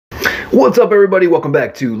What's up, everybody? Welcome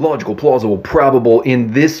back to Logical, Plausible, Probable.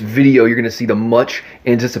 In this video, you're going to see the much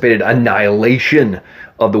anticipated annihilation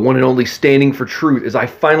of the one and only standing for truth as I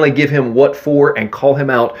finally give him what for and call him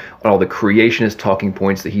out on all the creationist talking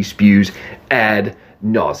points that he spews ad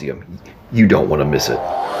nauseum. You don't want to miss it.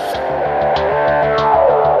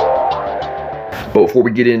 But before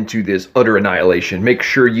we get into this utter annihilation, make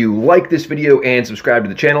sure you like this video and subscribe to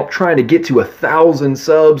the channel. Trying to get to 1,000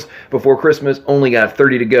 subs before Christmas. Only got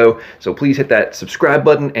 30 to go. So please hit that subscribe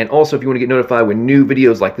button. And also, if you want to get notified when new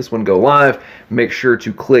videos like this one go live, make sure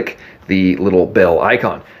to click the little bell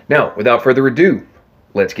icon. Now, without further ado,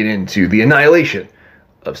 let's get into the annihilation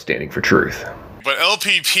of Standing for Truth. But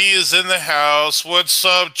LPP is in the house. What's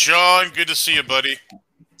up, John? Good to see you, buddy.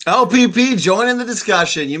 LPP, join in the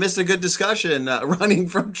discussion. You missed a good discussion. Running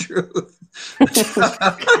from truth. Running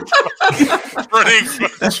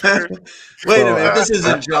from truth. Wait a minute. This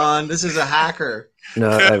isn't John. This is a hacker.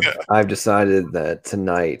 No, I've decided that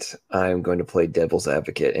tonight I'm going to play devil's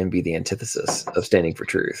advocate and be the antithesis of Standing for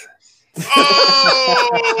Truth.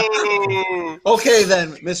 Oh! Okay,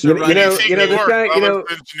 then, Mr.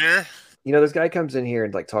 This guy comes in here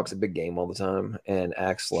and like talks a big game all the time and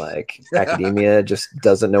acts like academia just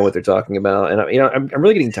doesn't know what they're talking about. And I'm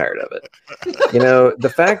really getting tired of it. The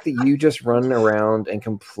fact that you just run around and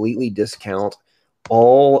completely discount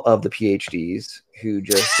all of the PhDs who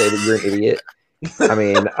just say that you're an idiot. I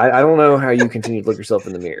mean, I don't know how you continue to look yourself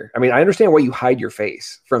in the mirror. I mean, I understand why you hide your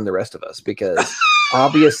face from the rest of us, because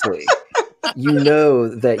obviously you know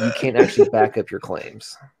that you can't actually back up your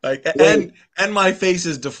claims. And my face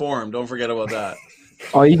is deformed. Don't forget about that.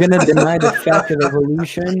 Are you going to deny the fact of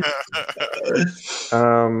evolution?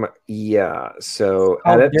 Yeah. So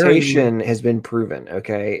adaptation has been proven.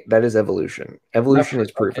 Okay, that is evolution. Evolution is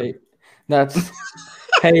proven. Okay. That's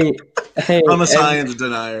hey. I'm a science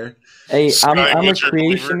denier. Hey, I'm a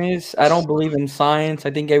creationist. I don't believe in science.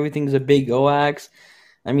 I think everything's a big hoax.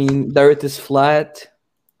 I mean, the Earth is flat.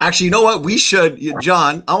 Actually, you know what? We should,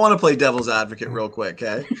 John. I want to play devil's advocate real quick,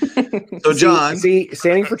 okay? So, John, see,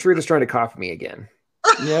 Standing for Truth is trying to copy me again.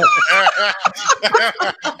 Yep.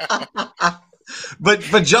 but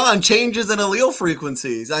John, changes in allele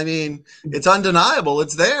frequencies. I mean, it's undeniable.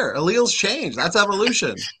 It's there. Alleles change. That's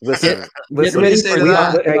evolution. Listen. We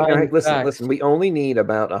only need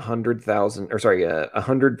about 100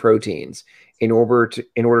 proteins in order to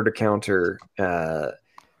counter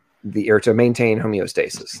to maintain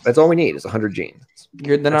homeostasis. That's all we need is 100 genes.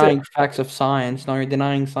 You're denying facts of science. No, you're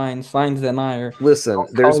denying science. Science denier. Listen,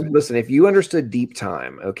 if you understood deep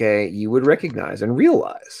time, okay, you would recognize and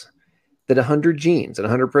realize that 100 genes and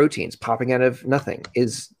 100 proteins popping out of nothing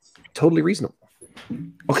is totally reasonable.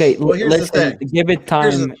 Okay, listen, give it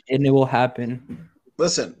time and it will happen.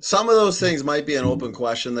 Listen, some of those things might be an open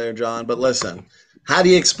question there, John, but listen, how do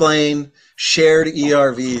you explain shared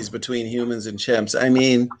ERVs between humans and chimps? I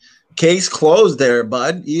mean, case closed there,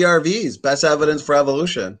 bud. ERVs, best evidence for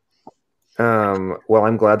evolution. Well,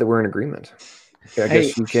 I'm glad that we're in agreement. I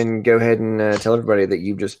guess you can go ahead and tell everybody that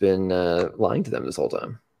you've just been lying to them this whole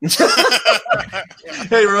time.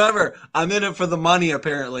 Hey, remember, I'm in it for the money,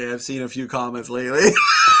 apparently. I've seen a few comments lately. In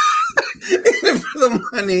it for the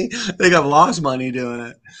money. I think I've lost money doing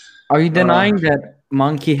it. Are you denying that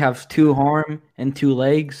monkey have 2 arms and 2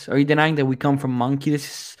 legs? Are you denying that we come from monkey?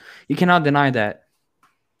 You cannot deny that.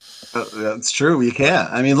 That's true. You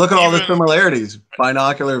can't. I mean, look at all the similarities.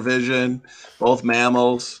 Binocular vision, both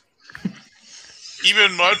mammals.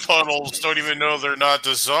 Even mud puddles don't even know they're not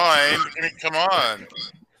designed. I mean, come on.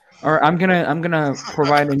 Or I'm gonna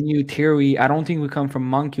provide a new theory. I don't think we come from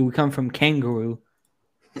monkey. We come from kangaroo.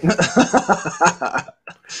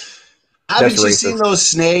 Haven't you seen those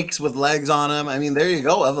snakes with legs on them? I mean, there you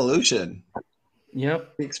go, evolution.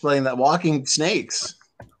 Yep. Explain that. Walking snakes.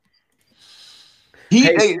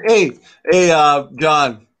 Hey,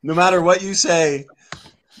 John, no matter what you say,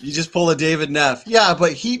 you just pull a David Neff. Yeah,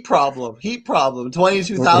 but heat problem,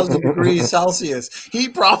 22,000 degrees Celsius,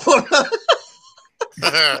 heat problem.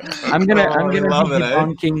 I'm gonna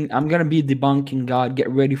be debunking God. Get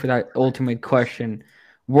ready for that ultimate question.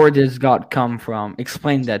 Where does God come from?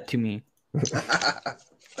 Explain that to me.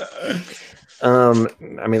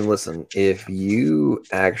 I mean, listen, if you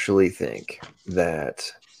actually think that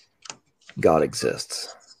God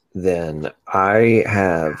exists, then I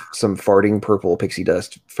have some farting purple pixie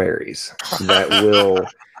dust fairies that will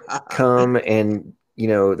come and,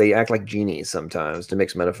 they act like genies sometimes to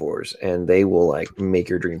mix metaphors, and they will like make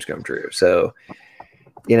your dreams come true. So,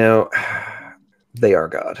 they are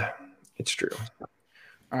God. It's true.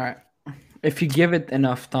 All right. If you give it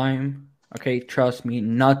enough time, okay, trust me,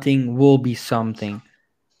 nothing will be something.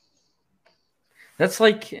 That's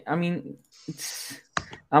like, I mean, it's.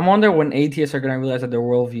 I wonder when atheists are gonna realize that their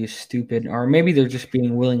worldview is stupid, or maybe they're just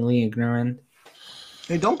being willingly ignorant.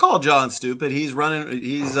 Hey, don't call John stupid. He's running.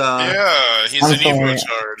 He's he's I'm an ego sorry.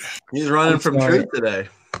 chard. He's running I'm from sorry. truth today.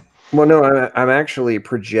 Well, no, I'm actually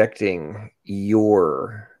projecting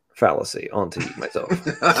your fallacy onto myself.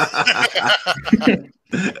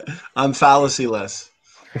 I'm fallacy-less.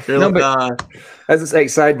 No, but as a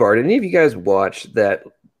sidebar, did any of you guys watch that?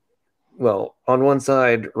 Well, on one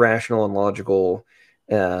side, rational and logical,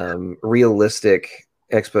 realistic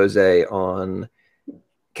expose on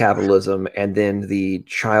capitalism, and then the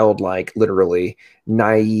childlike, literally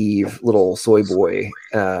naive little soy boy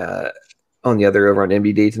on the other over on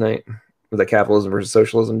MDD tonight with the capitalism versus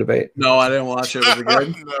socialism debate. No, I didn't watch it. Was it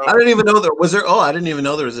good? No. I didn't even know there was there. Oh, I didn't even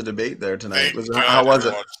know there was a debate there tonight. How was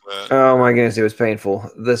it? Oh my goodness, it was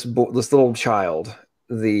painful. This little child,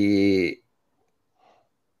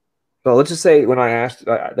 well, let's just say when I asked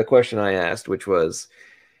the question I asked, which was,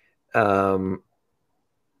 are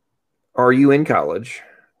you in college?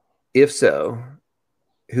 If so,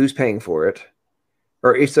 who's paying for it?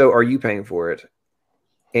 Or if so, are you paying for it?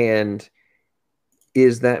 And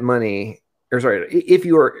is that money, or sorry, if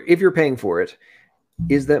you're paying for it,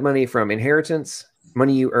 is that money from inheritance,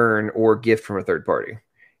 money you earn, or gift from a third party?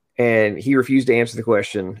 And he refused to answer the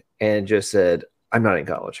question and just said, I'm not in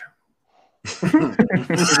college. And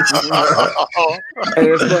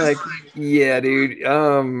it's like, yeah, dude,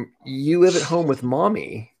 you live at home with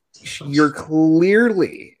mommy. You're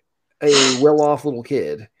clearly a well-off little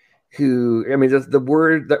kid who, I mean, the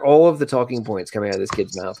word, all of the talking points coming out of this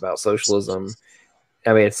kid's mouth about socialism,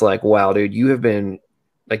 I mean, it's like, wow, dude, you have been,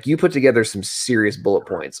 like, you put together some serious bullet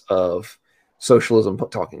points of socialism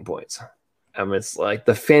talking points. I mean, it's like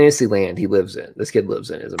the fantasy land this kid lives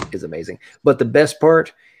in is amazing. But the best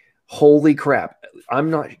part, holy crap, I'm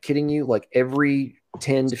not kidding you, like every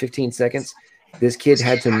 10 to 15 seconds, this kid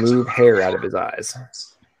had to move hair out of his eyes.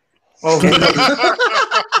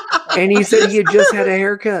 And he said he had just had a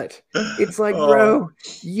haircut. It's like, bro,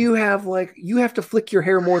 you have to flick your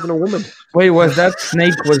hair more than a woman. Wait, was that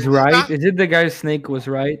Snake was right? Is it the guy Snake was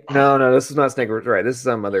right? No, this is not Snake was right. This is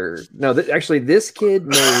some other. No, actually, this kid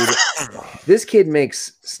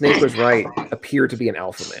makes Snake was right appear to be an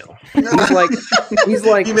alpha male. He's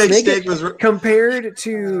like he makes Snake was compared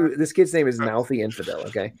to this kid's name is Mouthy Infidel.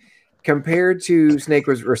 Okay, compared to Snake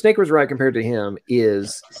was right compared to him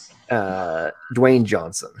is Dwayne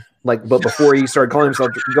Johnson. But before he started calling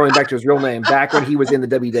himself, going back to his real name, back when he was in the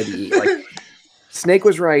WWE, like Snake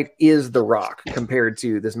was right is The Rock compared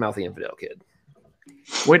to this Mouthy Infidel kid.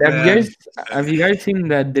 Wait, have you guys seen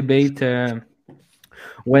that debate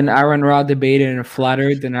when Aaron Ra debated and Flat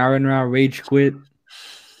Earth and Aaron Ra rage quit?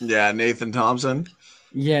 Yeah, Nathan Thompson.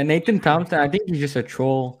 Yeah, Nathan Thompson. I think he's just a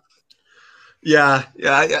troll. Yeah.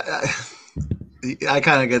 I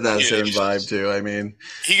kind of get that same vibe too. I mean,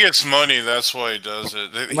 he gets money. That's why he does it.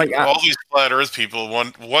 All these flat Earth people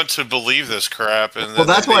want to believe this crap, and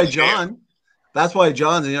that's why John. That's why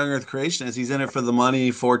John's a young Earth creationist. He's in it for the money,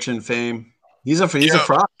 fortune, fame. He's a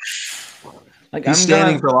fraud. He's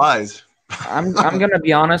standing for lies. I'm gonna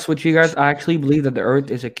be honest with you guys. I actually believe that the Earth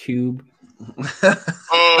is a cube.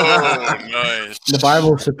 Oh, nice. The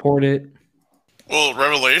Bible support it. Well,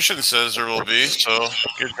 Revelation says there will be, so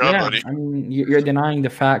good job, buddy. I mean, you're denying the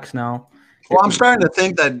facts now. Well, I'm starting to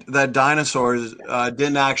think that dinosaurs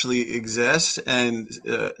didn't actually exist, and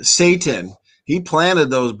Satan, he planted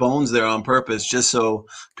those bones there on purpose just so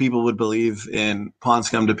people would believe in pawn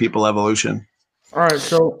scum to people evolution. All right,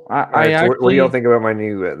 so what do y'all think about my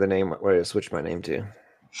new the name? What I switched my name to?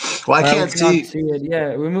 Well, I can't see it.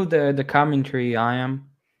 Yeah, remove the commentary. I am.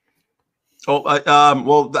 Oh,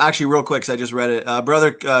 well, actually, real quick, because I just read it.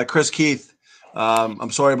 Brother Chris Keith, I'm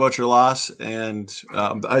sorry about your loss, and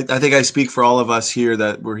I think I speak for all of us here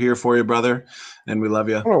that we're here for you, brother, and we love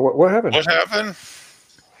you. Oh, what happened? What happened?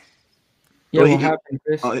 Yeah, what happened,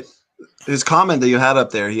 Chris? His comment that you had up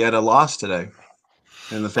there, he had a loss today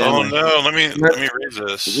in the family. Oh no, let me read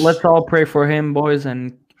this. Let's all pray for him, boys,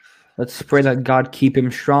 and let's pray that God keep him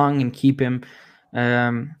strong and keep him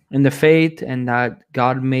in the faith, and that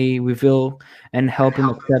God may reveal and help him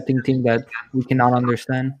accepting things that we cannot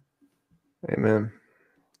understand. Amen.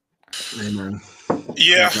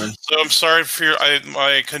 Yeah, so I'm sorry for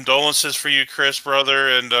my condolences for you, Chris, brother,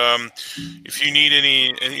 and if you need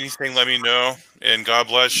anything, let me know, and God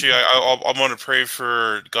bless you. I'm going to pray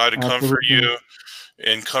for God to comfort you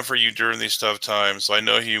and comfort you during these tough times. I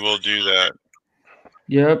know He will do that.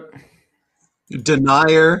 Yep.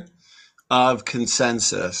 Denier of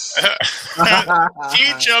consensus.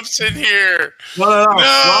 He jumps in here. No.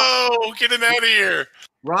 No, get him out of here.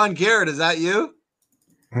 Ron Garrett, is that you?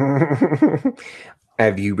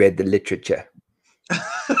 Have you read the literature?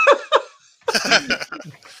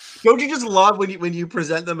 Don't you just love when you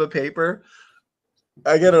present them a paper?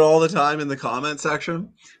 I get it all the time in the comment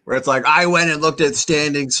section where it's like, I went and looked at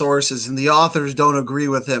standing sources and the authors don't agree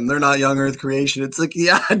with him. They're not young earth creation. It's like,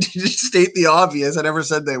 yeah, just state the obvious. I never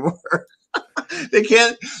said they were. They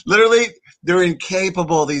can't, literally, they're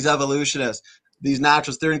incapable, these evolutionists, these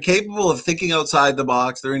naturalists. They're incapable of thinking outside the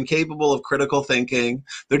box. They're incapable of critical thinking.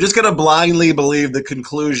 They're just going to blindly believe the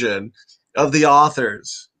conclusion of the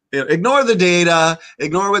authors. Ignore the data,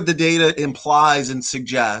 ignore what the data implies and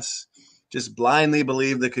suggests. Just blindly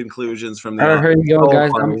believe the conclusions from the authors. Here you go, Oh,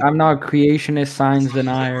 guys. funny. I'm not a creationist science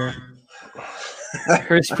denier.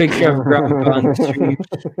 Here's a picture of Grandpa on the street.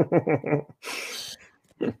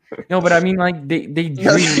 No, but I mean, like they dream,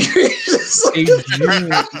 they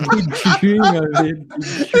dream of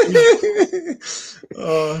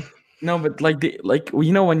it. No, but like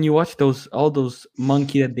you know, when you watch all those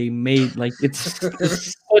monkey that they made, like it's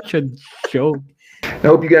such a joke. I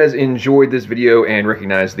hope you guys enjoyed this video and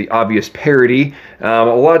recognize the obvious parody. A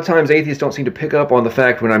lot of times atheists don't seem to pick up on the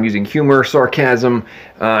fact when I'm using humor, sarcasm,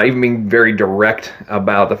 even being very direct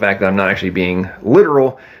about the fact that I'm not actually being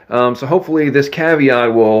literal. So hopefully this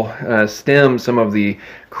caveat will stem some of the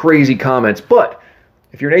crazy comments. But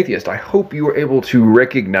if you're an atheist, I hope you were able to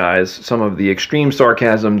recognize some of the extreme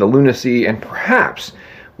sarcasm, the lunacy, and perhaps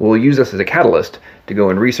will use this as a catalyst to go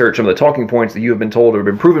and research some of the talking points that you have been told or have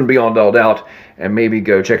been proven beyond all doubt, and maybe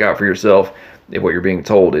go check out for yourself if what you're being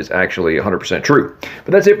told is actually 100% true.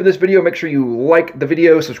 But that's it for this video. Make sure you like the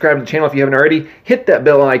video, subscribe to the channel if you haven't already, hit that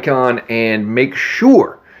bell icon, and make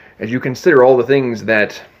sure, as you consider all the things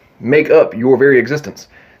that make up your very existence,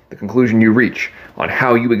 the conclusion you reach on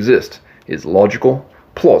how you exist is logical,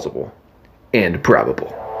 plausible, and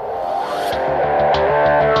probable.